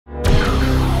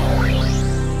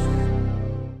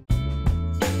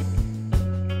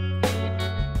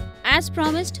As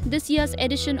promised, this year's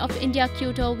edition of India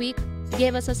Couture Week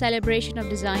gave us a celebration of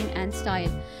design and style.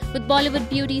 With Bollywood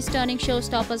beauties turning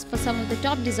showstoppers for some of the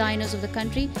top designers of the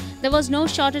country, there was no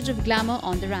shortage of glamour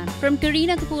on the ramp. From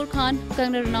Kareena Kapoor Khan,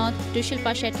 Kangana Ranaut to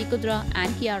Shilpa, Shetty, Kundra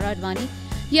and Kiara, Advani,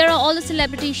 here are all the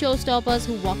celebrity showstoppers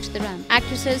who walked the ramp.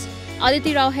 Actresses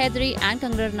Aditi, Hydari and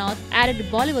Kangana Ranaut added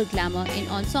Bollywood glamour in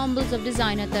ensembles of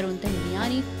designer Tarun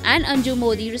Tahiliani and Anju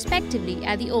Modi respectively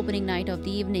at the opening night of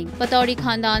the evening. Pathaudi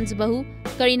Khandan's Bahu,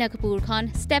 Kareena Kapoor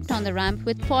Khan, stepped on the ramp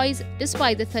with poise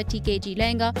despite the 30 kg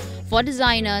lehenga for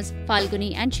designers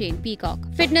Falguni and Shane Peacock.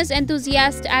 Fitness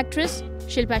enthusiast actress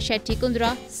Shilpa Shetty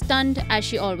Kundra stunned as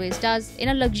she always does in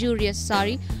a luxurious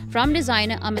sari from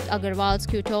designer Amit Agarwal's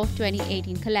Couture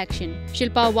 2018 collection.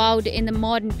 Shilpa wowed in the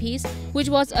modern piece, which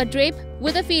was a drape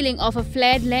with a feeling of a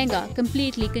flared lehenga,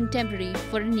 completely contemporary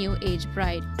for a new age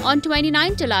bride. On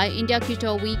 29 July, India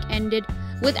Couture Week ended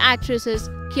with actresses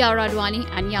Kiara Advani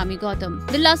and Yami Gautam.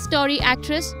 The love story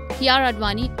actress Kiara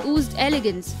Advani oozed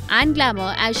elegance and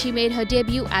glamour as she made her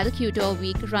debut at the Couture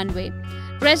Week runway.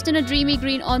 Dressed in a dreamy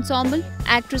green ensemble,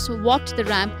 actress walked the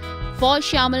ramp for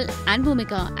Shyamal and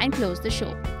Bhumika and closed the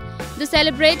show. The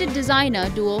celebrated designer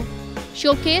duo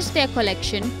showcased their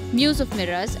collection, Muse of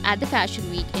Mirrors, at the Fashion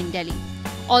Week in Delhi.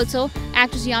 Also,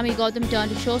 actress Yami Gautam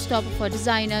turned a showstopper for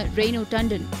designer Renu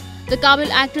Tandon. The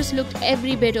Kabul actress looked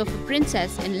every bit of a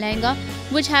princess in lehenga,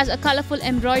 which has a colorful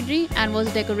embroidery and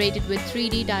was decorated with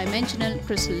 3D dimensional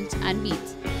crystals and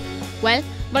beads. Well,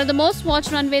 one of the most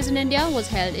watched runways in India was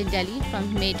held in Delhi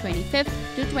from May 25th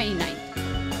to 29th.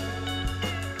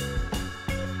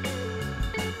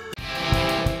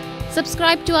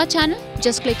 Subscribe to our channel.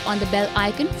 Just click on the bell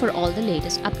icon for all the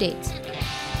latest updates.